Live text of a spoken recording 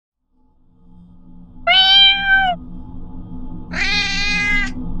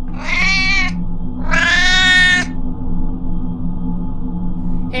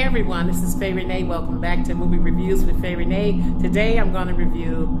everyone, this is Faye Renee. Welcome back to Movie Reviews with Faye Renee. Today I'm going to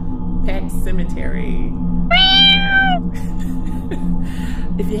review Pet Sematary.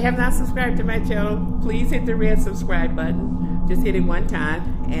 If you have not subscribed to my channel, please hit the red subscribe button. Just hit it one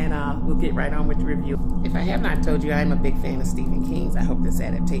time and we'll get right on with the review. If I have not told you, I'm a big fan of Stephen King's. I hope this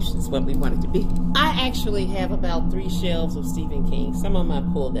adaptation is what we want it to be. I actually have about 3 shelves of Stephen King. Some of them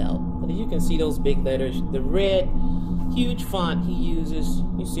I pulled out, but as you can see those big letters, the red huge font he uses,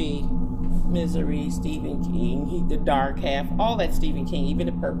 you see Misery, Stephen King, the dark half, all that Stephen King, even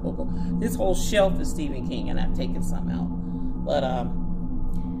the purple. This whole shelf is Stephen King, and I've taken some out. But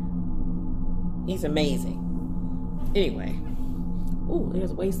he's amazing. Anyway, ooh,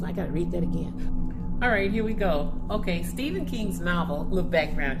 there's a waistline. I gotta read that again. All right, here we go. Okay, Stephen King's novel, little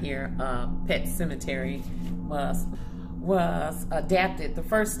background here, Pet Sematary, was adapted the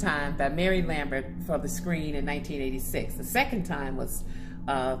first time by Mary Lambert for the screen in 1986. The second time was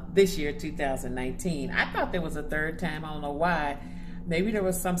this year, 2019. I thought there was a third time. I don't know why. Maybe there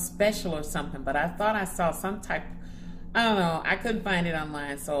was some special or something, but I thought I saw some type, I don't know. I couldn't find it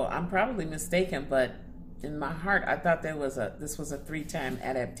online, so I'm probably mistaken, but in my heart, I thought this was a 3-time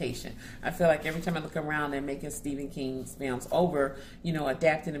adaptation. I feel like every time I look around, they're making Stephen King's films over, you know,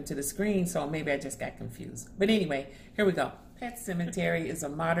 adapting them to the screen, so maybe I just got confused. But anyway, here we go. Pet Sematary is a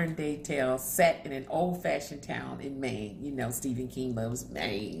modern-day tale set in an old-fashioned town in Maine. You know, Stephen King loves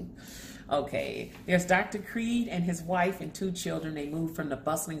Maine. Okay, there's Dr. Creed and his wife and 2 children. They moved from the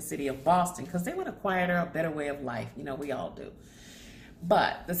bustling city of Boston because they want a quieter, a better way of life. You know, we all do.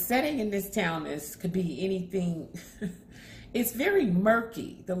 But the setting in this town could be anything. It's very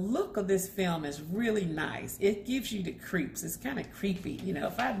murky. The look of this film is really nice. It gives you the creeps. It's kind of creepy. You know,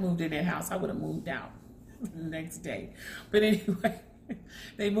 if I'd moved in that house, I would have moved out the next day. But anyway,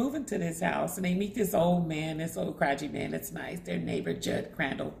 they move into this house and they meet this old man, this old crotchety man. That's nice. Their neighbor, Judd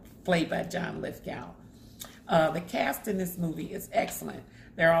Crandall, played by John Lithgow. The cast in this movie is excellent.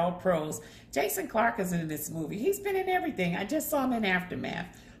 They're all pros. Jason Clarke is in this movie. He's been in everything. I just saw him in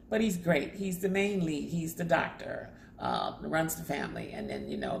Aftermath, but he's great. He's the main lead. He's the doctor, runs the family. And then,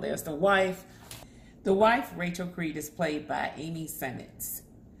 you know, there's the wife. The wife, Rachel Creed, is played by Amy Sennett.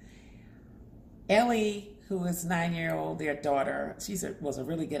 Ellie, who is 9-year-old, their daughter, was a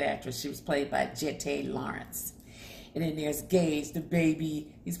really good actress. She was played by Jette Lawrence. And then there's Gage, the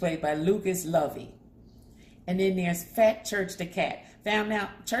baby. He's played by Lucas Lovey. And then there's Fat Church the cat. Found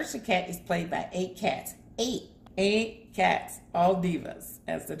out Church the cat is played by 8 cats. 8 cats, all divas,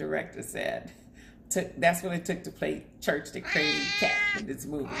 as the director said. That's what it took to play Church the crazy cat in this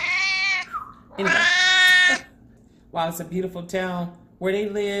movie. Anyway, while it's a beautiful town, where they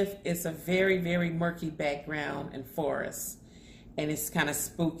live, it's a very, very murky background and forest. And it's kind of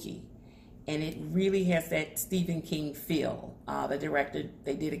spooky. And it really has that Stephen King feel. The director,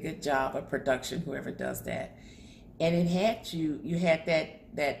 they did a good job of production, whoever does that. And it had you had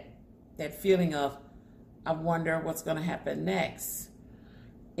that feeling of, I wonder what's going to happen next,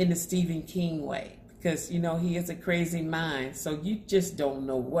 in the Stephen King way. Because, you know, he is a crazy mind, so you just don't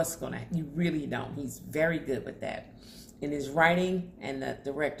know what's going to happen. You really don't. He's very good with that. In his writing, and the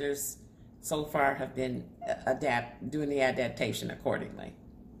directors so far have been doing the adaptation accordingly.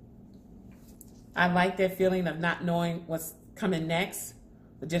 I like that feeling of not knowing what's coming next,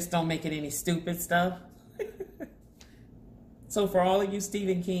 but just don't make it any stupid stuff. So for all of you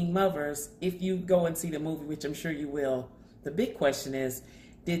Stephen King lovers, if you go and see the movie, which I'm sure you will, the big question is,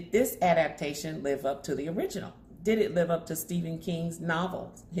 did this adaptation live up to the original? Did it live up to Stephen King's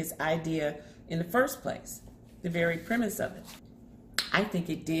novel, his idea in the first place, the very premise of it? I think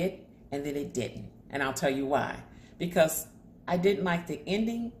it did, and then it didn't. And I'll tell you why. Because I didn't like the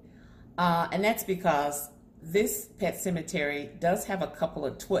ending. And that's because this Pet Sematary does have a couple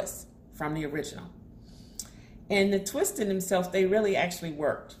of twists from the original. And the twists in themselves, they really actually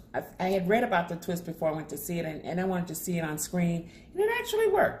worked. I had read about the twist before I went to see it, and I wanted to see it on screen, and it actually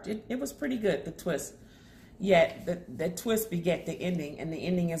worked. It was pretty good, the twist. Yet the twist beget the ending, and the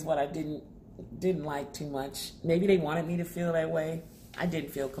ending is what I didn't like too much. Maybe they wanted me to feel that way. I didn't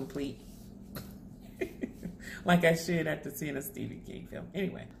feel complete. Like I should after seeing a Stephen King film.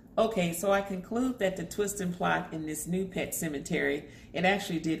 Anyway. Okay, so I conclude that the twist and plot in this new Pet Sematary, it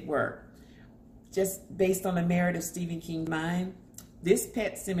actually did work. Just based on the merit of Stephen King's mind, this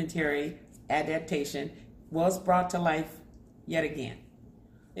Pet Sematary adaptation was brought to life yet again.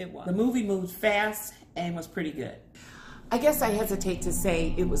 It was. The movie moved fast and was pretty good. I guess I hesitate to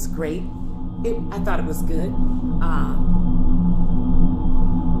say it was great. I thought it was good.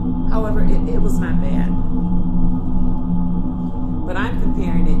 However, it was not bad. But I'm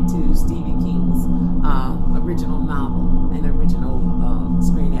comparing it to Stephen King's original novel and original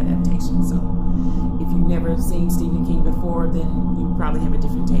screen adaptation. adaptation. So if you've never seen Stephen King before, then you probably have a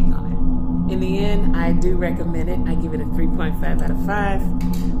different take on it. In the end, I do recommend it. I give it a 3.5 out of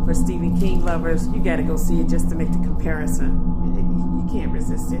 5. For Stephen King lovers, you got to go see it just to make the comparison. You can't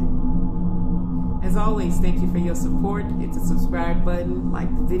resist it. As always, thank you for your support. Hit the subscribe button, like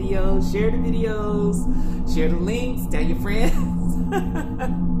the videos, share the links, tell your friends.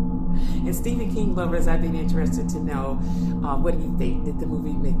 And Stephen King lovers, I've been interested to know, what do you think? Did the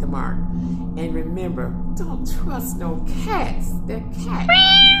movie make the mark? And remember, don't trust no cats. They're cats.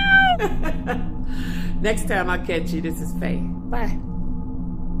 Next time I'll catch you. This is Faye. Bye.